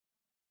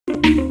Okay,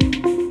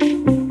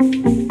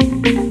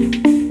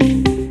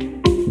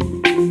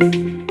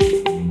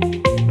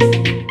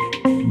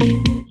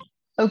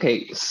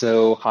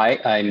 so hi,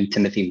 I'm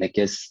Timothy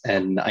Mickis,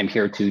 and I'm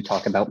here to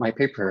talk about my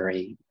paper,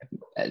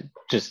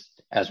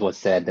 just as was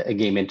said, a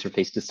game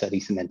interface to study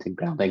semantic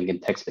grounding in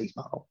text-based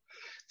model.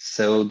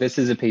 So this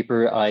is a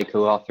paper I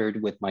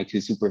co-authored with my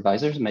two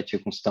supervisors, Mathieu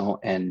Constant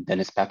and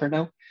Dennis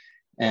Paperno.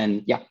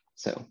 And yeah,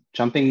 so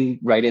jumping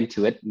right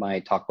into it, my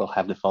talk will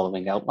have the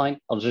following outline.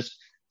 I'll just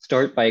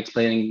start by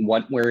explaining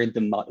what were the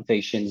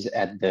motivations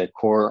at the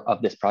core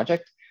of this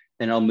project.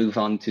 Then I'll move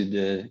on to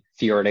the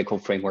theoretical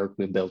framework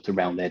we built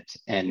around it,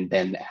 and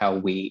then how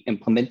we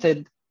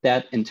implemented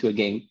that into a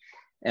game,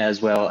 as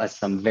well as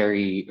some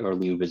very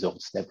early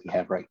results that we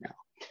have right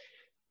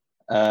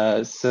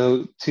now.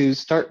 So to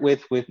start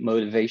with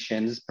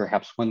motivations,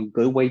 perhaps one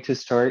good way to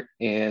start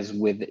is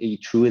with a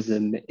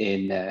truism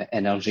in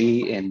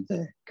NLG, in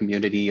the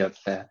community of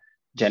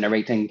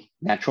generating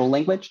natural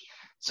language.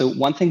 So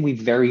one thing we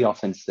very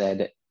often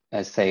say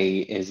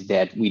is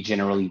that we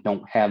generally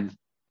don't have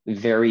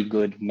very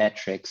good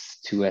metrics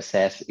to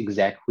assess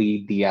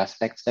exactly the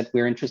aspects that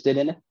we're interested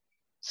in.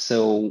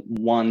 So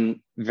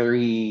one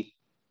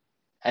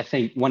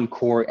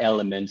core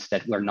element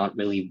that we're not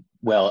really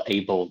well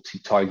able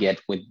to target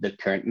with the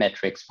current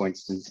metrics, for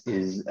instance,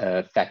 is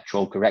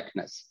factual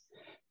correctness.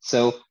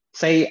 So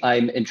say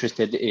I'm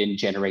interested in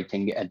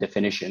generating a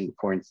definition,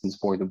 for instance,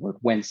 for the word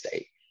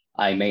Wednesday.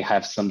 I may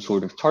have some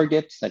sort of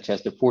target, such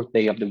as the fourth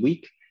day of the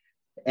week,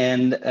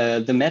 and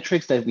the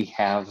metrics that we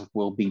have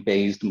will be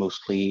based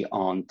mostly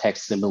on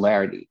text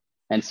similarity.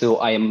 And so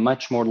I am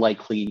much more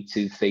likely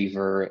to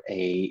favor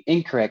an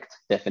incorrect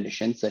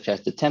definition, such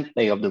as the 10th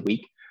day of the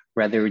week,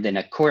 rather than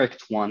a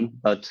correct one,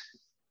 but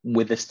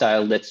with a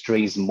style that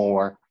strays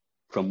more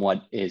from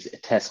what is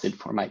attested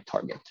for my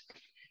target.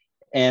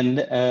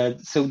 And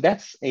so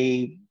that's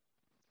a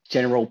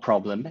general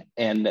problem,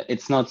 and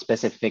it's not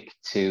specific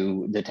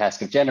to the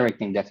task of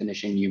generating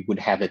definition. You would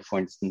have it, for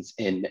instance,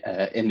 in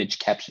image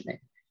captioning.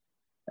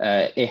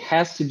 It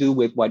has to do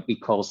with what we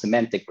call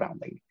semantic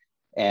grounding,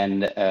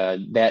 and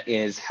that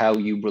is how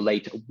you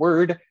relate a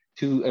word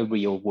to a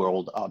real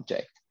world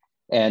object.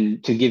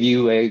 And to give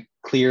you a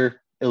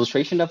clear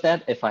illustration of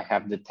that, if I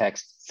have the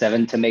text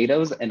 7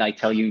 tomatoes and I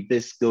tell you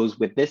this goes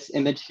with this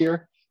image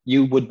here,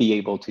 you would be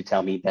able to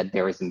tell me that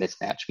there is a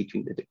mismatch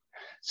between the two.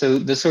 So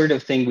the sort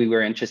of thing we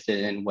were interested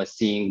in was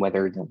seeing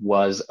whether there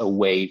was a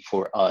way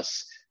for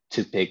us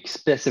to pick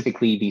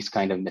specifically these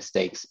kind of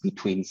mistakes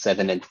between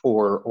 7 and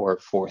 4 or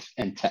 4th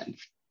and 10th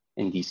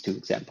in these two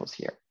examples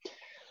here.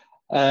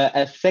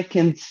 A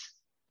second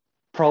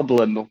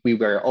problem we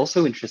were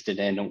also interested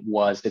in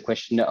was the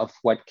question of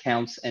what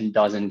counts and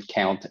doesn't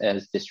count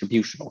as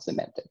distributional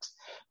semantics.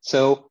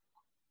 So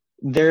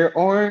there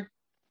are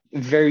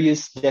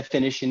various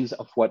definitions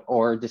of what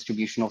are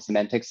distributional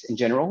semantics in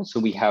general. So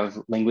we have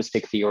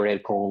linguistic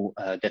theoretical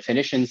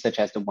definitions, such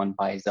as the one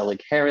by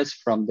Zelig-Harris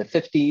from the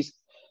 50s,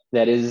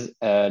 that is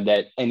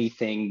that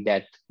anything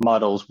that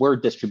models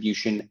word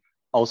distribution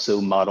also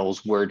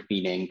models word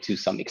meaning to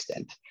some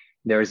extent.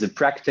 There is a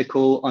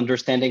practical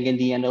understanding in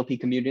the NLP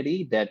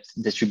community that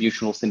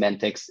distributional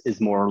semantics is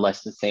more or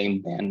less the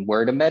same than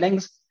word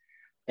embeddings.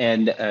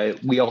 And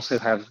we also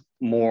have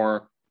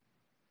more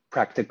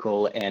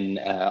practical and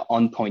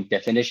on-point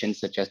definitions,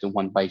 such as the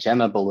one by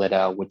Gemma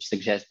Boletta, which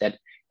suggests that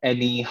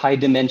any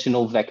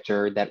high-dimensional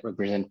vector that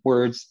represent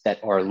words that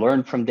are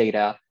learned from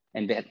data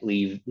and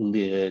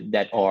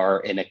that are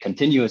in a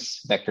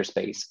continuous vector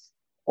space,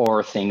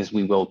 or things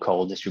we will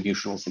call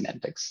distributional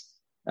semantics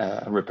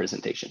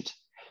representations.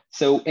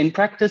 So in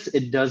practice,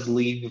 it does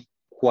leave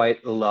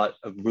quite a lot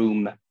of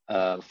room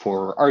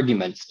for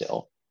argument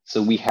still.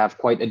 So we have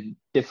quite a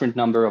different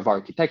number of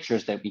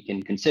architectures that we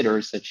can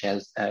consider, such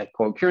as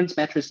co-occurrence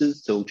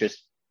matrices, so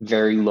just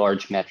very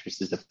large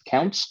matrices of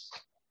counts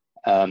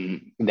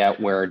that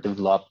were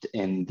developed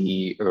in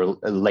the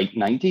late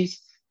 90s,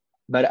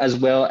 but as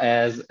well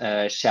as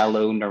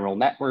shallow neural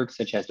networks,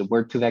 such as the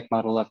word-to-vec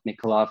model of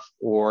Nikolov,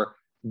 or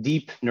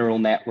deep neural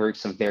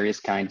networks of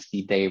various kinds,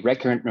 be they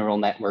recurrent neural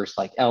networks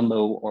like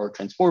Elmo or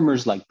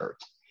transformers like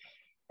BERT.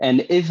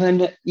 And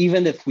even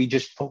if we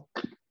just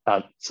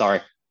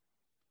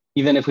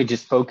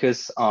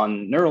focus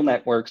on neural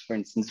networks, for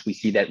instance, we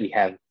see that we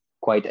have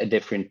quite a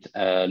different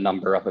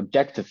number of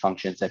objective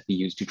functions that we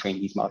use to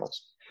train these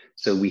models.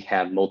 So we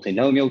have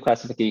multinomial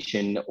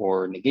classification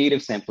or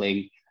negative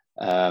sampling,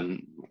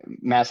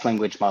 mass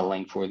language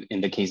modeling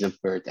in the case of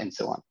BERT, and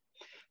so on.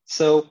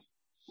 So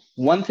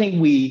one thing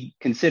we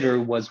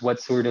consider was what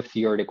sort of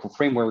theoretical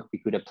framework we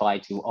could apply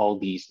to all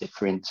these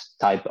different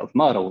type of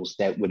models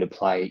that would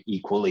apply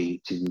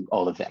equally to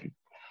all of them.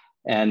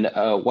 And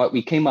what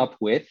we came up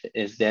with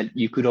is that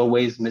you could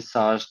always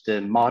massage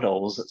the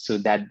models so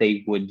that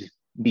they would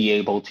be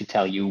able to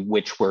tell you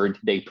which word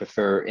they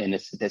prefer in a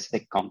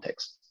specific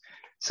context.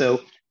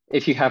 So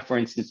if you have, for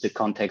instance, the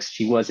context,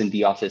 she was in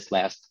the office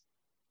last,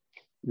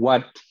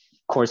 what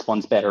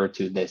corresponds better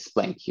to this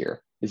blank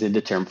here? Is it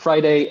the term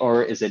Friday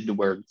or is it the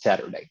word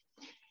Saturday?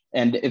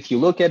 And if you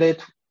look at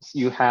it,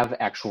 you have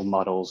actual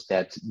models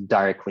that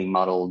directly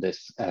model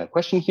this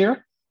question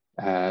here.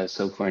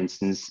 So for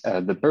instance,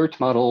 the BERT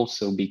model,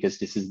 so because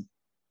this is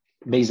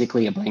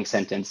basically a blank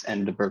sentence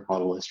and the BERT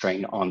model is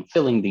trained on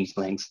filling these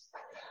blanks.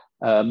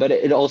 But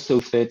it also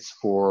fits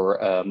for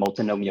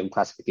multinomial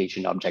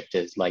classification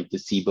objectives like the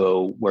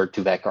SIBO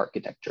word-to-vec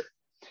architecture.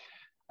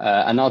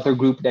 Another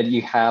group that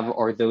you have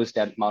are those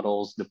that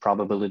models the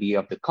probability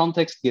of the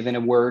context given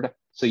a word.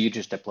 So you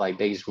just apply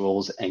Bayes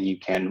rules and you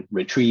can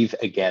retrieve,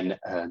 again,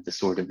 the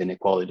sort of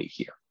inequality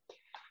here.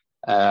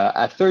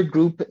 A third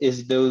group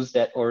is those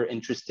that are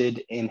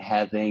interested in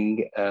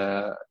having,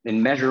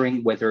 in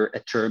measuring whether a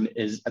term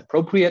is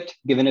appropriate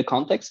given a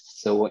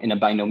context, so in a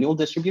binomial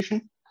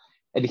distribution.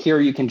 And here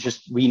you can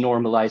just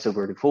renormalize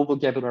over the full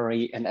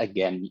vocabulary, and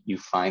again, you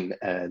find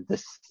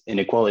this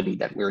inequality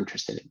that we're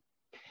interested in.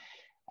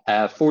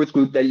 Fourth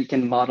group that you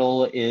can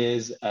model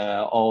is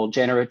all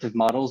generative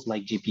models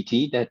like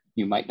GPT that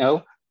you might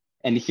know.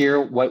 And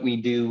here what we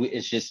do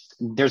is just,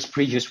 there's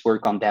previous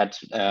work on that,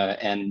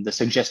 and the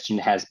suggestion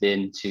has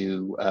been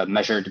to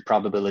measure the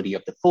probability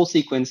of the full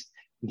sequence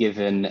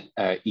given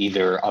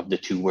either of the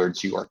two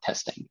words you are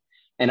testing.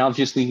 And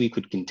obviously we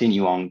could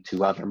continue on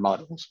to other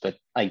models, but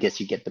I guess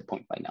you get the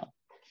point by now.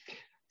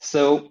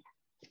 So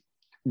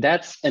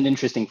that's an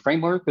interesting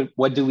framework, but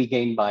what do we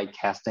gain by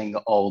casting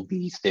all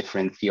these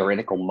different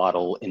theoretical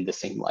models in the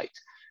same light?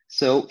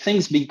 So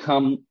things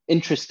become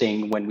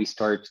interesting when we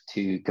start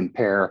to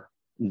compare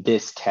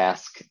this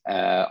task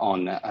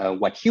on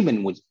what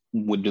human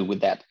would do with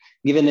that.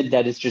 Given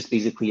that it's just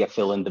basically a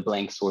fill in the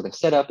blank sort of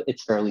setup,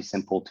 it's fairly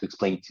simple to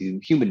explain to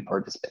human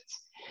participants.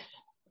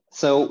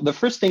 So the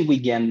first thing we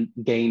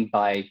gain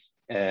by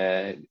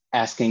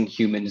asking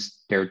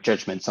humans their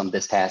judgments on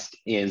this task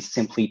is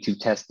simply to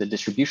test the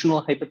distributional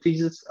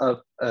hypothesis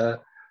of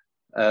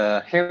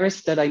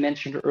Harris that I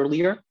mentioned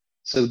earlier.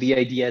 So the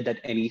idea that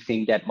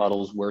anything that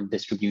models word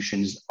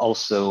distributions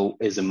also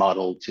is a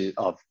model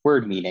of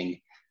word meaning.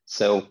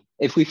 So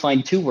if we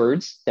find two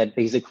words that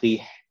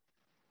basically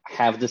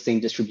have the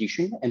same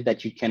distribution and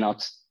that you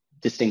cannot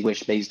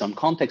distinguish based on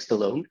context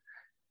alone,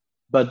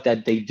 but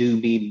that they do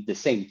mean the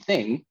same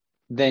thing,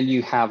 then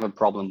you have a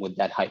problem with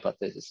that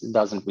hypothesis. It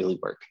doesn't really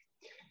work.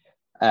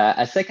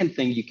 A second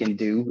thing you can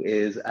do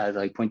is, as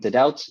I pointed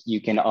out, you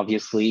can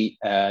obviously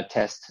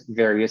test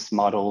various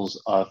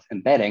models of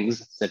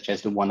embeddings, such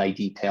as the one I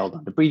detailed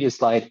on the previous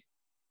slide,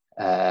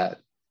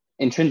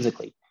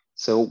 intrinsically.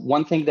 So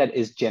one thing that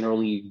is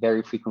generally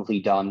very frequently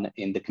done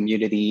in the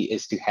community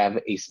is to have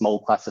a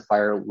small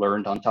classifier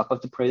learned on top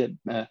of the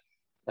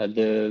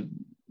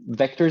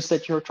vectors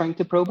that you're trying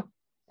to probe.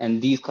 And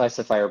these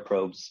classifier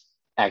probes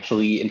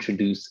actually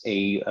introduce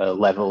a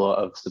level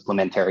of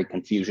supplementary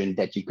confusion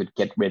that you could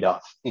get rid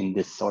of in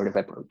this sort of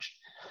approach.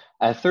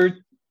 A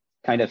third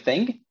kind of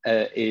thing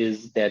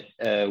is that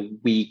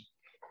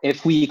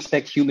if we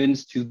expect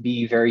humans to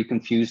be very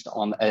confused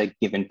on a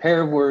given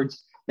pair of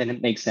words, then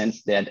it makes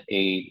sense that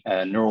a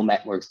neural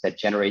networks that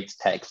generates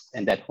text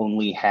and that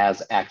only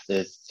has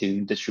access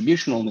to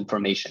distributional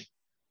information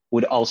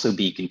would also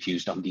be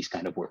confused on these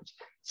kind of words.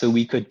 So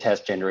we could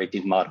test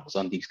generative models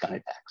on these kind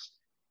of texts.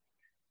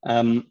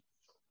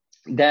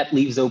 That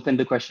leaves open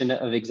the question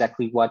of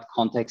exactly what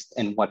context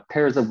and what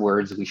pairs of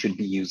words we should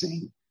be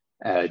using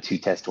to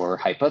test our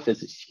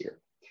hypothesis here.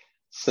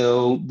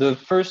 So the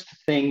first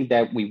thing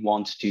that we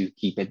want to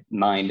keep in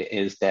mind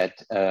is that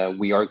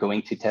we are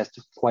going to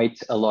test quite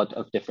a lot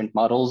of different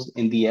models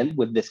in the end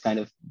with this kind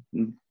of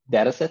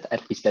data set,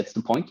 at least that's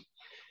the point.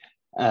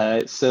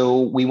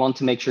 So we want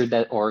to make sure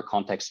that our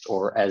contexts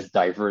are as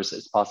diverse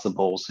as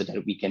possible so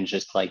that we can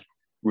just like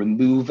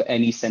remove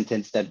any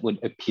sentence that would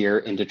appear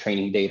in the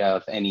training data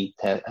of any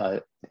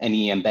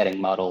embedding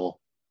model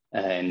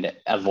and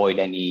avoid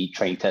any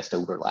train test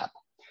overlap.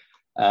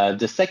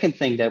 The second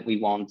thing that we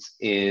want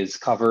is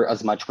cover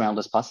as much ground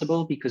as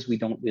possible because we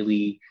don't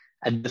really,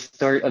 at the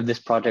start of this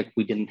project,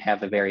 we didn't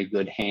have a very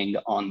good hang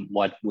on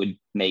what would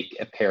make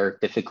a pair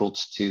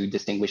difficult to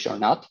distinguish or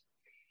not.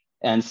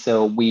 And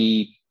so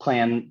we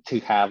plan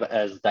to have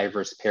as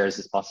diverse pairs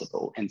as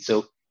possible. And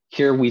so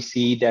here we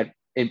see that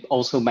it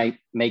also might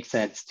make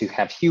sense to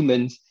have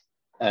humans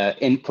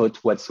input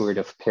what sort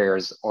of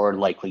pairs are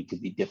likely to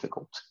be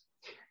difficult.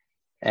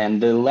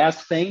 And the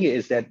last thing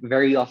is that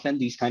very often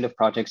these kind of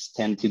projects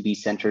tend to be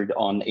centered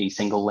on a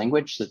single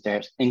language, such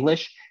as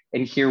English.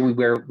 And here we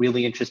were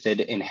really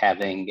interested in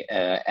having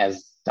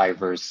as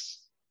diverse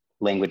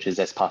languages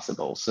as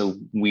possible. So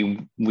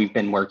we've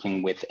been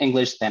working with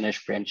English, Spanish,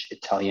 French,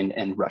 Italian,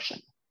 and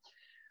Russian.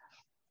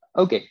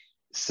 Okay.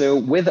 So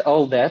with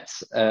all that,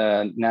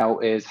 now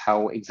is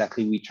how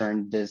exactly we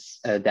turn this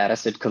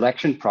dataset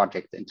collection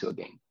project into a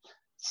game.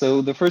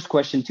 So the first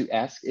question to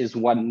ask is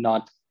why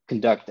not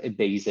conduct a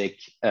basic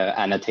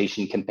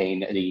annotation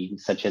campaign,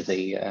 such as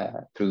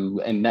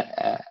through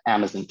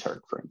Amazon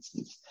Turk, for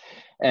instance.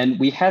 And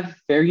we have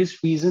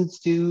various reasons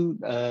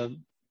to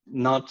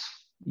not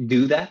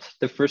do that.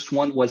 The first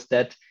one was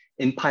that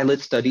in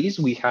pilot studies,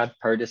 we had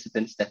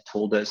participants that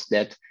told us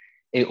that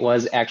it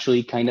was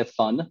actually kind of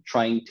fun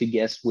trying to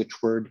guess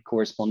which word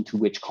correspond to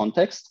which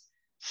context.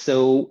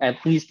 So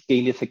at least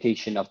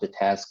gamification of the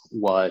task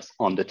was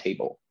on the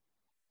table.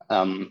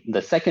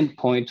 The second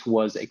point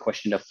was a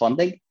question of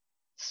funding.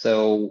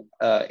 So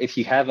if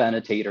you have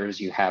annotators,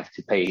 you have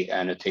to pay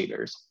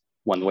annotators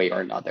one way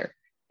or another.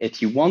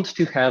 If you want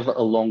to have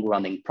a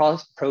long-running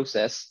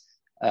process,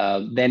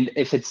 then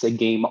if it's a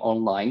game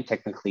online,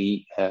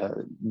 technically,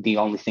 the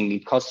only thing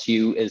it costs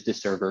you is the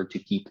server to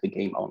keep the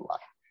game online.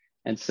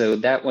 And so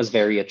that was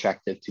very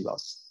attractive to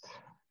us.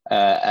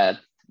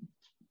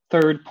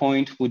 Third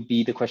point would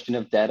be the question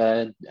of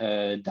data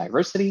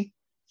diversity.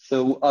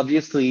 So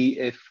obviously,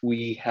 if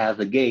we have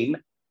a game,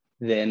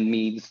 then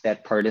means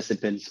that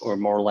participants are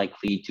more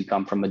likely to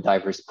come from a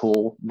diverse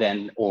pool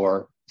than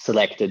or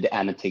selected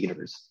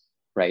annotators,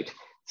 right?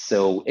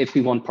 So if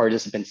we want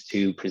participants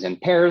to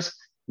present pairs,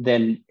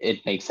 then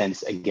it makes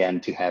sense, again,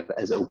 to have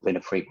as open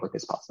a framework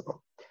as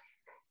possible.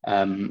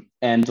 And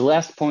the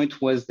last point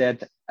was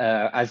that,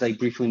 as I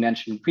briefly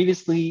mentioned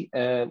previously,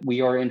 we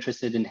are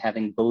interested in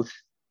having both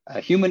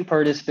human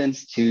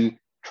participants to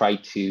try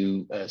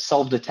to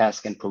solve the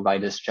task and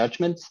provide us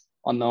judgments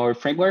on our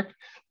framework,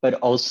 but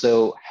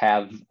also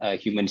have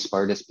human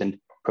participants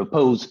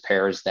propose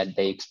pairs that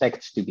they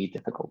expect to be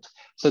difficult.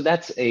 So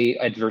that's a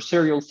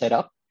adversarial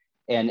setup,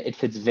 and it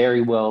fits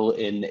very well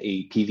in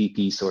a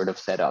PvP sort of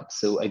setup.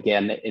 So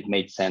again, it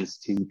made sense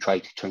to try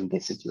to turn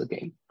this into a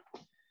game.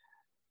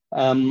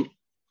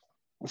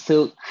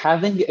 So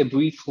having a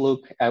brief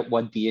look at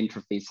what the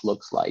interface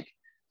looks like.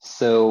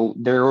 So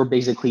there are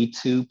basically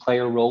two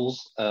player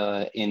roles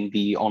in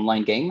the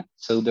online game.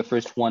 So the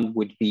first one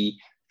would be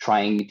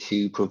trying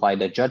to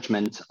provide a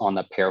judgment on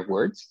a pair of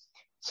words.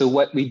 So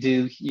what we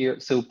do here,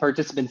 so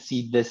participants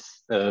see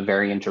this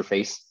very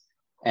interface,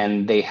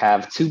 and they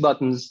have two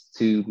buttons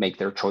to make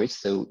their choice.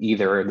 So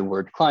either the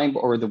word climb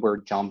or the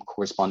word jump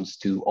corresponds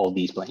to all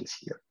these blanks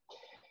here.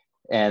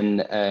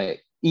 And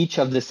each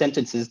of the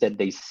sentences that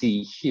they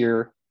see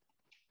here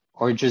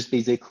are just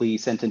basically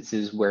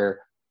sentences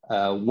where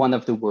one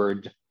of the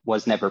word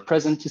was never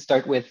present to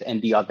start with,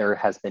 and the other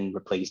has been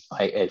replaced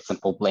by a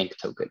simple blank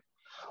token.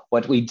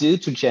 What we do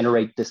to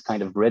generate this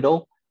kind of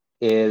riddle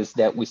is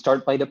that we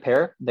start by the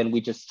pair, then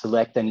we just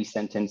select any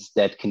sentence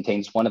that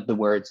contains one of the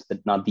words but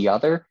not the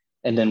other,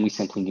 and then we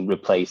simply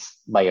replace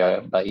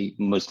by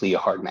mostly a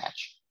hard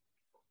match.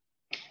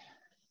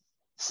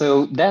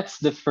 So that's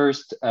the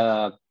first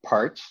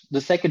part.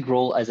 The second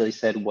role, as I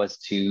said, was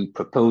to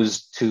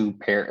propose two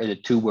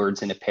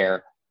words in a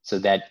pair, so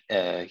that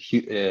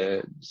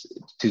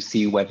to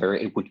see whether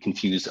it would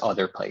confuse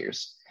other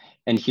players.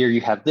 And here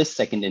you have this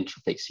second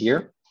interface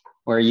here,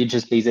 where you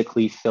just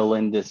basically fill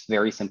in this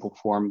very simple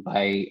form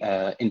by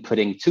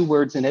inputting two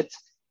words in it.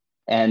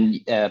 And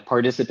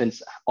players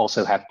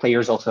also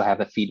have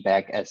a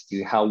feedback as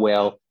to how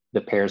well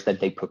the pairs that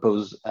they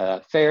propose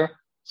fare.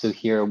 So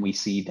here we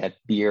see that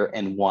beer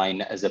and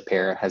wine as a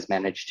pair has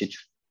managed to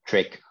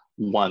trick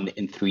 1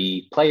 in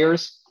 3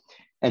 players.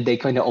 And they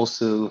kind of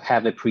also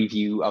have a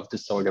preview of the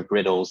sort of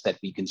riddles that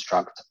we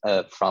construct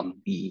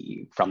from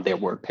their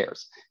word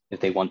pairs, if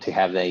they want to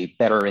have a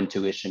better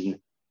intuition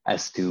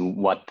as to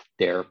what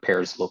their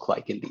pairs look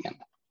like in the end.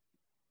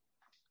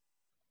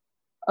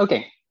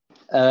 Okay,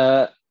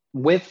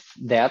 with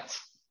that,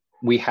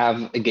 we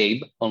have a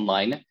game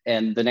online,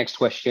 and the next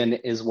question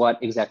is, what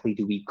exactly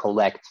do we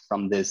collect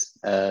from this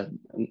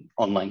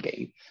online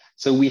game?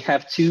 So we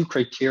have 2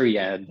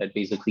 criteria that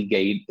basically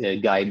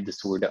guide the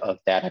sort of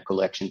data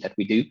collection that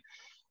we do.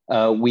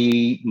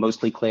 We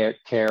mostly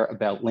care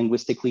about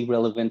linguistically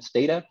relevant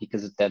data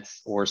because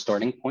that's our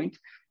starting point.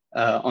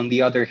 On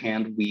the other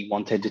hand, we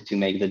wanted to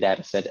make the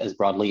data set as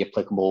broadly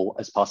applicable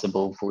as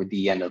possible for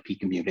the NLP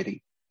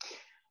community.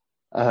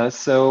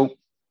 So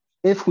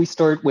if we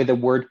start with a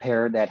word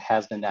pair that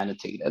has been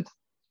annotated,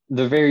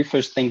 the very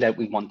first thing that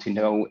we want to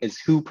know is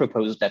who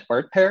proposed that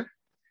word pair,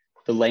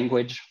 the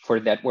language for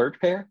that word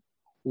pair,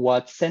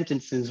 what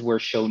sentences were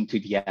shown to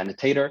the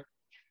annotator,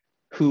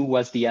 who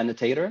was the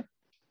annotator,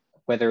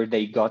 whether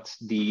they got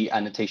the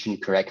annotation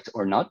correct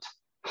or not,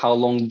 how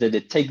long did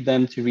it take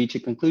them to reach a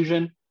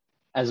conclusion,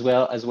 as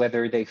well as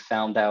whether they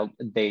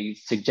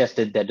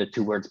suggested that the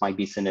 2 words might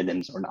be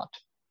synonyms or not.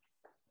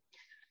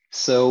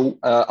 So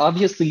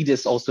obviously,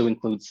 this also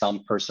includes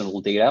some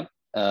personal data.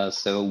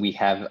 So we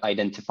have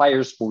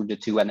identifiers for the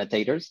 2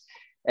 annotators,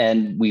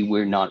 and we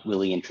were not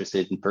really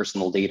interested in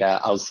personal data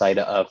outside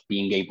of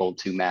being able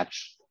to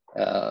match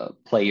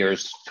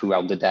players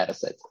throughout the data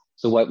set.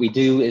 So what we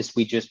do is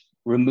we just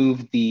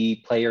remove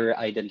the player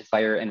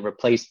identifier and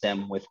replace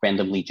them with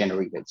randomly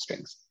generated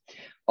strings.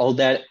 All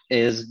that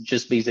is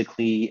just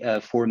basically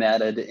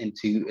formatted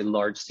into a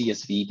large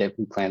CSV that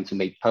we plan to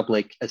make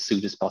public as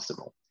soon as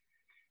possible.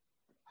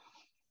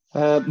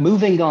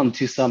 Moving on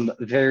to some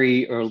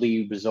very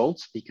early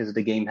results, because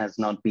the game has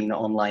not been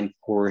online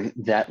for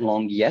that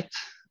long yet.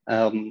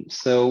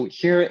 So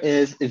here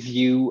is a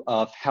view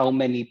of how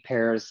many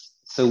pairs.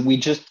 So we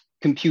just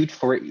compute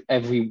for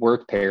every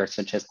word pair,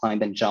 such as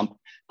climb and jump,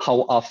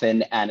 how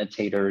often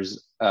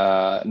annotators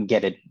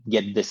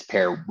get this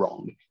pair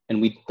wrong.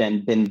 And we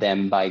then bin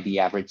them by the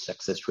average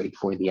success rate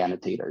for the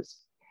annotators.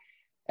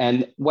 And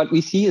what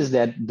we see is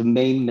that the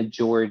main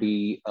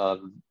majority of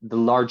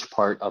the large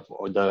part of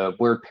or the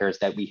word pairs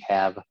that we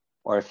have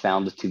are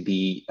found to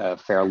be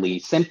fairly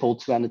simple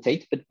to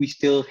annotate, but we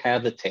still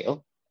have a tail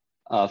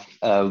of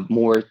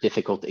more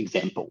difficult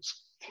examples.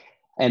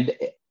 And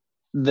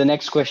the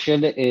next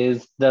question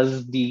is, does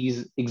these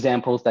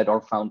examples that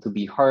are found to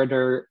be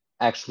harder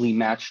actually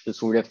match the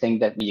sort of thing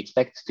that we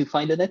expect to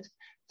find in it?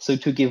 So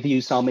to give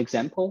you some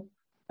example,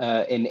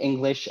 in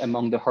English,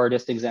 among the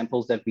hardest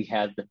examples that we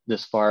had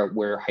this far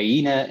were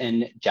hyena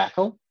and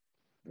jackal,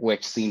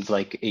 which seems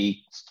like a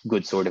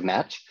good sort of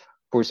match.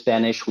 For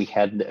Spanish, we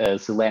had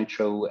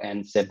cilantro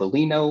and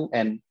cebollino,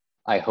 and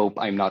I hope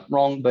I'm not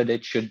wrong, but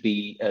it should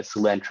be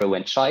cilantro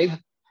and chive.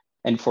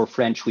 And for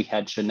French, we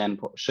had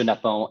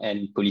chenapan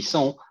and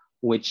polisson,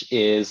 which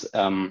is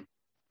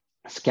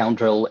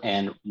scoundrel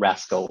and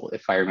rascal,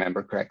 if I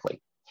remember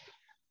correctly.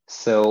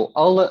 So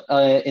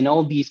in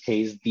all these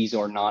cases, these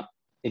are not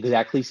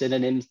exactly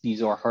synonyms.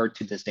 These are hard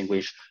to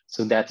distinguish.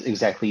 So that's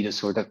exactly the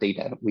sort of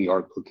data we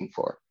are looking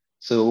for.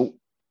 So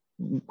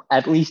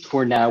at least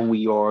for now,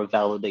 we are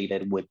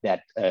validated with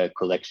that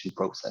collection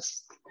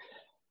process.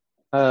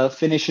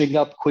 Finishing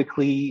up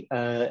quickly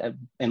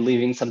and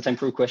leaving some time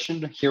for a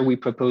question, here we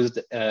proposed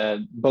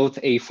both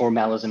a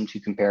formalism to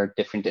compare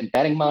different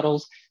embedding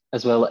models,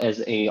 as well as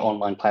an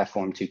online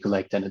platform to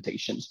collect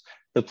annotations.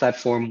 The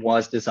platform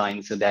was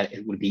designed so that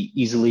it would be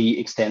easily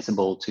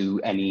extensible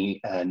to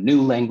any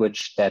new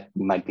language that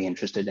we might be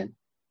interested in.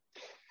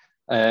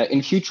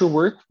 In future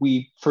work,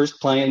 we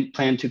first plan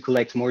to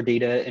collect more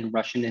data in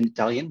Russian and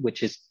Italian,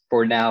 which is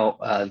for now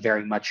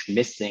very much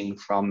missing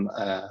from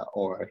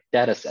our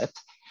data set.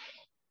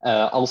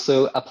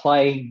 Also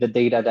apply the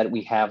data that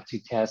we have to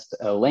test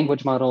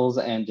language models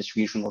and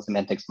distributional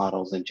semantics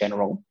models in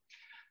general.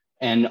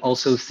 And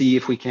also see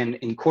if we can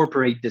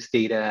incorporate this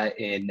data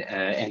in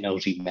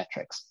NLG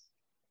metrics.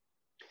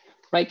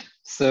 Right,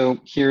 so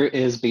here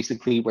is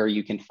basically where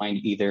you can find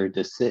either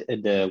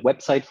the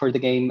website for the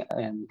game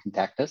and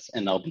contact us,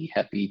 and I'll be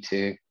happy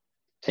to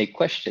take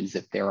questions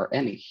if there are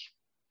any.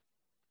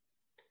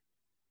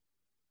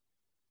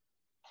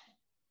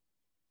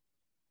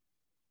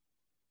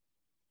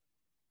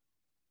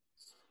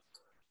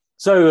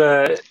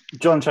 So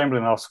John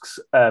Chamberlain asks,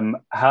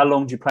 how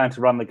long do you plan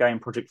to run the game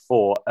project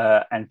for?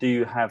 And do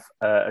you have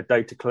a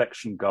data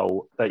collection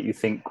goal that you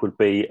think would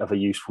be of a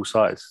useful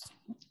size?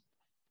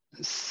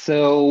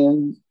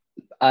 So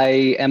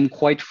I am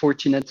quite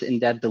fortunate in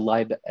that the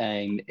lab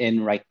I'm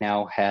in right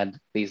now had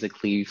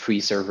basically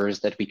 3 servers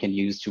that we can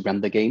use to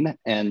run the game.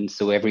 And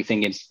so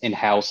everything is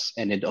in-house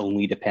and it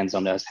only depends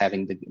on us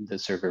having the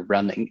server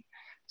running.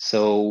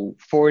 So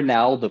for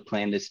now, the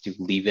plan is to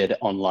leave it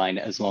online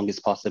as long as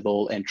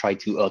possible and try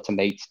to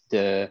automate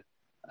the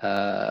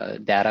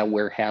data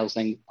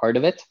warehousing part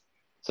of it.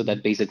 So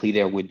that basically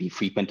there would be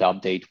frequent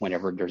update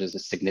whenever there is a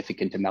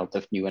significant amount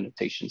of new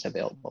annotations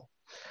available.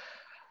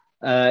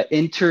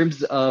 In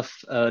terms of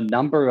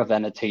number of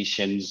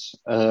annotations,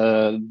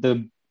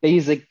 the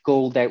basic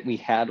goal that we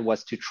had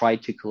was to try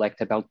to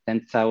collect about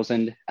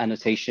 10,000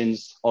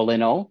 annotations all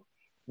in all.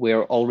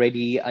 We're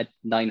already at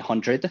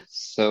 900,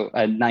 so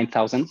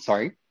 9,000,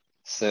 sorry.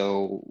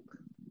 So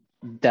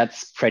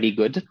that's pretty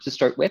good to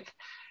start with.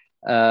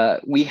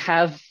 We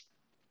have,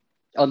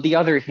 on the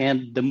other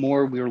hand, the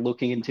more we're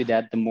looking into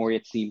that, the more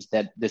it seems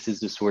that this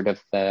is the sort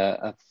of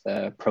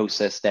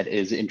process that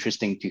is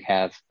interesting to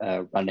have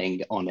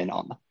running on and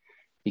on.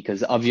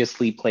 Because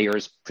obviously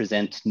players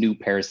present new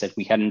pairs that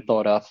we hadn't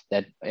thought of,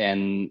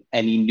 and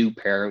any new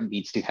pair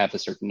needs to have a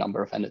certain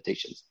number of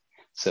annotations.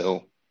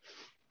 So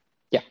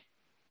yeah,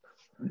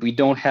 we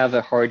don't have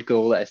a hard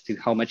goal as to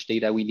how much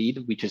data we need.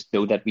 We just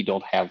know that we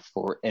don't have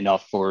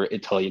enough for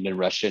Italian and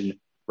Russian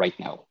right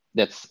now.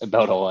 That's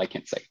about all I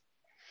can say.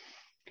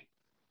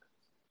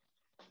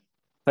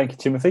 Thank you,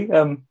 Timothy.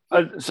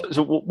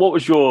 So what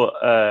was your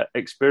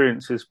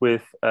experiences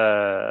with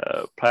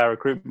player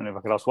recruitment? If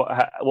I could ask,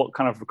 what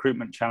kind of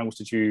recruitment channels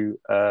did you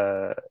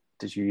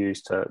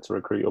use to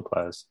recruit your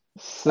players?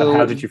 So, and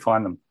how did you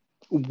find them?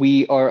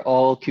 We are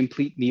all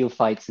complete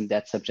neophytes in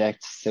that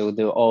subject. So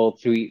all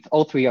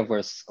three of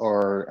us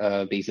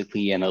are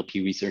basically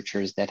NLP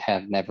researchers that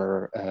have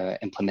never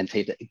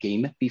implemented a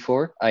game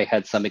before. I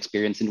had some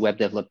experience in web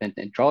development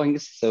and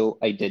drawings, so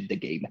I did the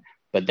game,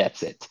 but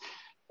that's it.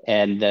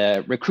 And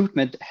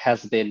recruitment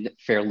has been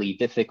fairly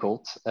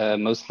difficult,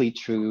 mostly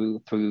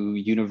through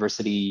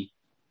university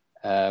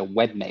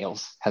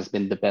webmails has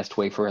been the best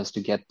way for us to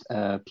get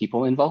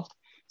people involved.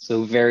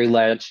 So very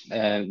large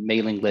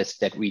mailing lists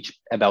that reach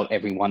about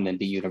everyone in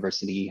the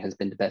university has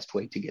been the best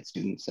way to get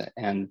students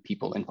and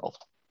people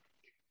involved.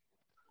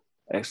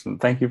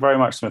 Excellent. Thank you very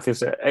much, Smith.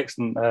 It's an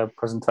excellent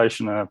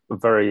presentation, a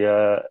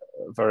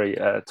very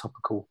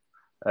topical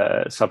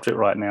subject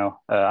right now,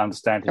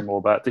 understanding more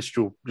about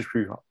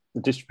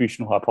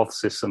distributional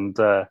hypothesis and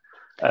the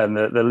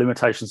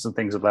limitations and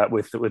things of that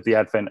with the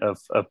advent of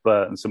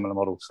BERT and similar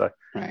models. So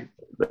right.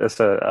 That's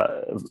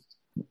a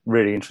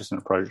really interesting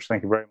approach.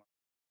 Thank you very much.